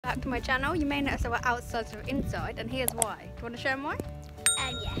back to my channel. You may notice that we're outside instead of inside, and here's why. Do you want to show them why?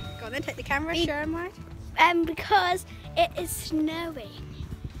 Yeah. Go on then, take the camera, show them why. Because it is snowing.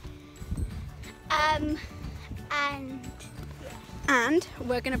 And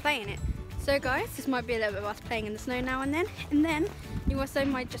we're going to play in it. So guys, this might be a little bit of us playing in the snow now and then you also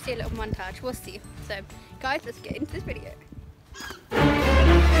might just see a little montage. We'll see. So guys, let's get into this video.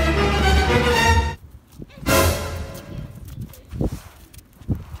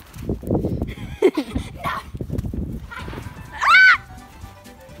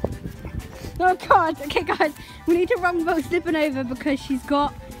 Oh god, okay guys, we need to run both slipping over because she's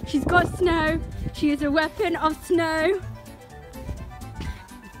got snow. She is a weapon of snow.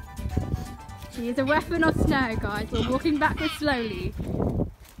 She is a weapon of snow, guys. We're walking backwards slowly.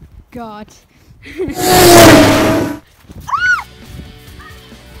 God.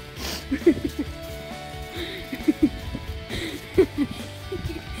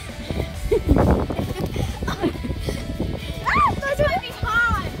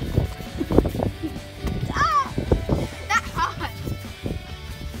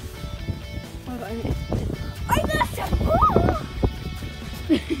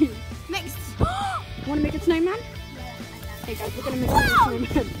 Want to make a snowman? Yeah. Hey guys, we're going to make a snowman.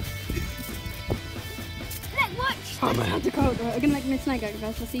 Look, watch. Oh my god, the cold. We're going to make a snow guys.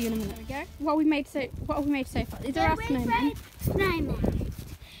 We'll see you in a minute. There we go. What have we made so far? These are our snowmen. Snowman.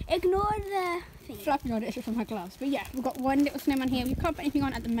 Ignore the thing. Flapping on it from my gloves. But yeah, we've got one little snowman here. We can't put anything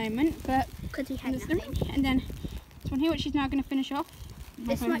on at the moment, but because he has nothing. And then this one here, which she's now going to finish off.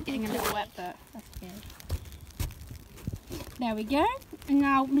 This might getting a little wet, but that's good. There we go. And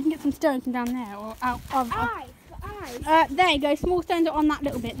now we can get some stones from down there or out of. Eyes. There you go. Small stones are on that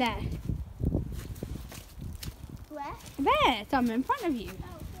little bit there. Where? There, somewhere in front of you.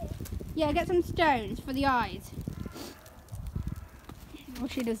 Oh, here. Yeah, get some stones for the eyes. While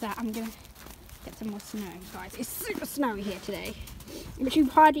she does that, I'm gonna get some more snow, guys. It's super snowy here today, but you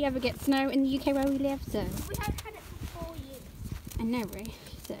hardly ever get snow in the UK where we live, so. We have had it for 4 years. I know, really.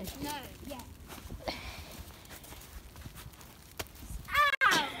 So. No. Yeah.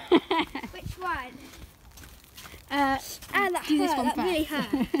 Which one? That hurt. That really hurt.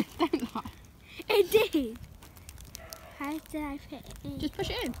 Don't lie. It did. How did I fit it in? Just push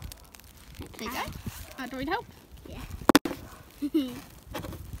it in. There you go. Do you want help? Yeah.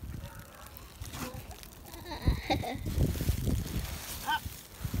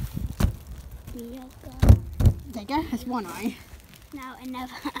 There you go. That's one eye. Now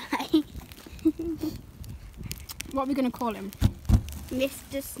another eye. What are we going to call him?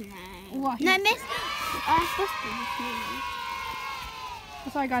 Mr. Snow. What? No, Miss. Supposed to be Miss Snow.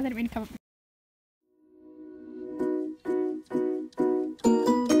 Sorry guys, I didn't mean to come up.